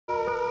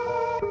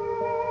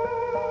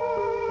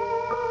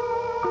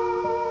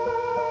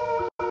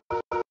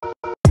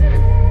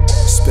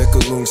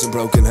wounds and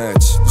broken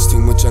hearts. There's too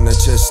much on our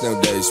chest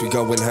nowadays, we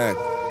going hard.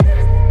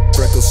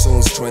 Freckle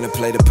sons trying to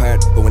play the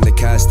part, but when the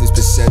cast is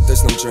beset,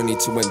 there's no journey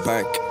to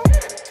embark.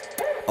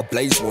 I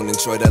blaze one and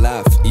try to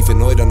laugh, even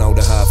though I don't know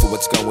the half of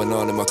what's going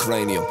on in my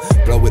cranium.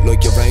 Blow it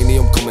like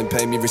uranium, come and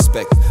pay me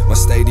respect. My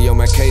stadium,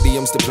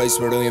 Arcadium's the place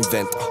where I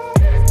invent.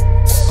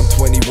 I'm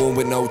 21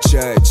 with no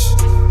charge.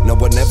 No,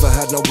 I never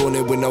had no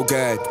running with no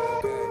guard.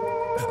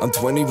 I'm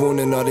 21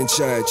 and not in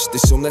charge.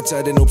 There's some that's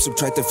adding up,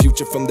 subtract the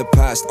future from the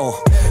past.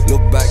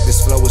 Look back,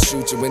 this flow will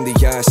shoot you in the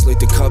ass. Like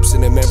the cops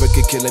in America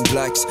killing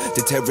blacks.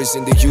 The terrorists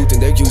in the youth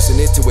and they're using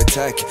it to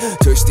attack.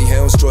 Thirsty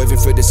hounds driving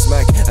for the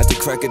smack. At the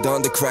crack of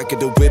dawn, the crack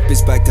of the whip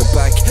is back to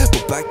back.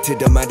 But back to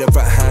the matter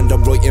at hand,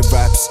 I'm writing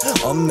raps.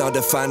 I'm not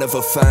a fan of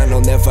a fan, I'll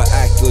never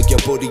act like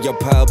your buddy, your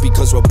pal,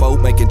 because we're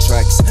both making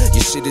tracks.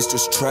 Your shit is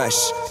just trash.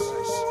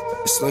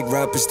 It's like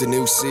rap is the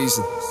new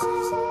season,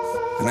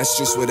 and that's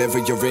just whatever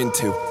you're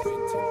into.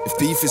 If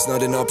beef is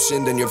not an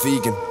option, then you're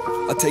vegan.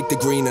 I'll take the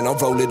green and I'll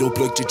roll it up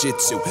like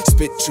jiu-jitsu.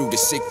 Spit through the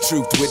sick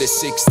truth with a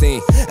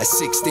 16. At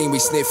 16 we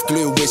sniff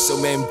glue with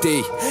some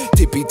MD.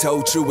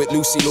 Tippy-toe through it,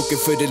 Lucy looking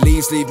for the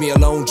leaves. Leave me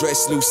alone,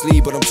 dress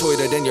loosely, but I'm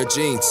tighter than your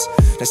jeans.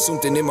 There's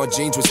something in my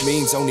jeans which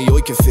means only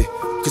I can fit.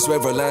 Cause where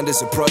I land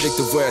is a product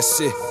of where I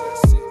sit.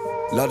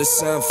 Lot of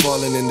sand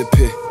falling in the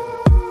pit.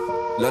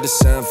 Lot of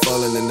sand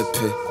falling in the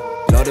pit.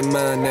 Lot of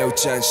man now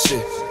chant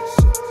shit.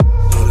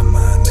 Lot of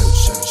man now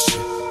chant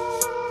shit.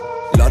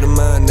 Lot of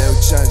man now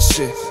chant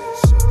shit.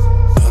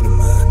 Lot of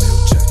man now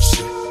chant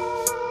shit.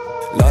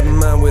 Lot of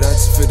man with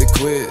answer for the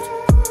quid.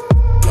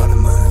 Lot of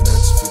man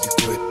answer for the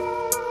quid.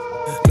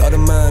 Lot of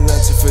man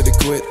answer for the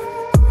quid.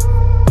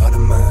 Lot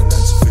of man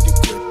answer for the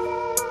quid.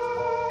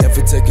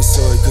 Never take a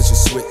side cause you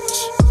switch.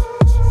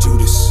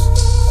 Judas,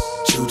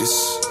 Judas.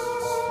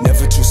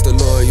 Never trust the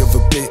lie of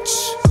a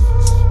bitch.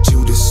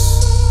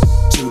 Judas,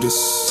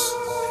 Judas.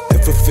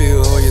 Never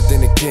feel higher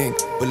than a king,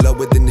 but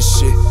lower than the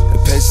shit, a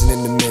peasant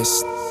in the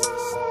mist.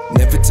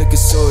 Never take a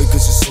side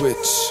cause you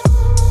switch.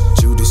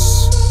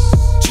 Judas,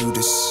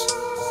 Judas.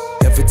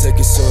 Never take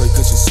a side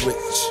cause you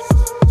switch.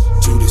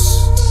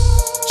 Judas,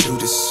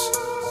 Judas.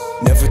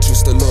 Never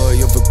trust the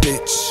lie of a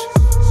bitch.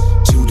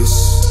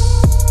 Judas,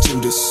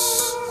 Judas.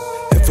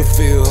 Never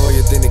feel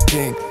higher than a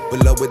king,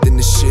 but lower than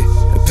the shit,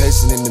 a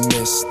peasant in the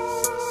mist.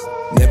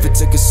 Never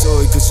take a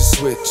side cause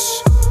you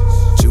switch.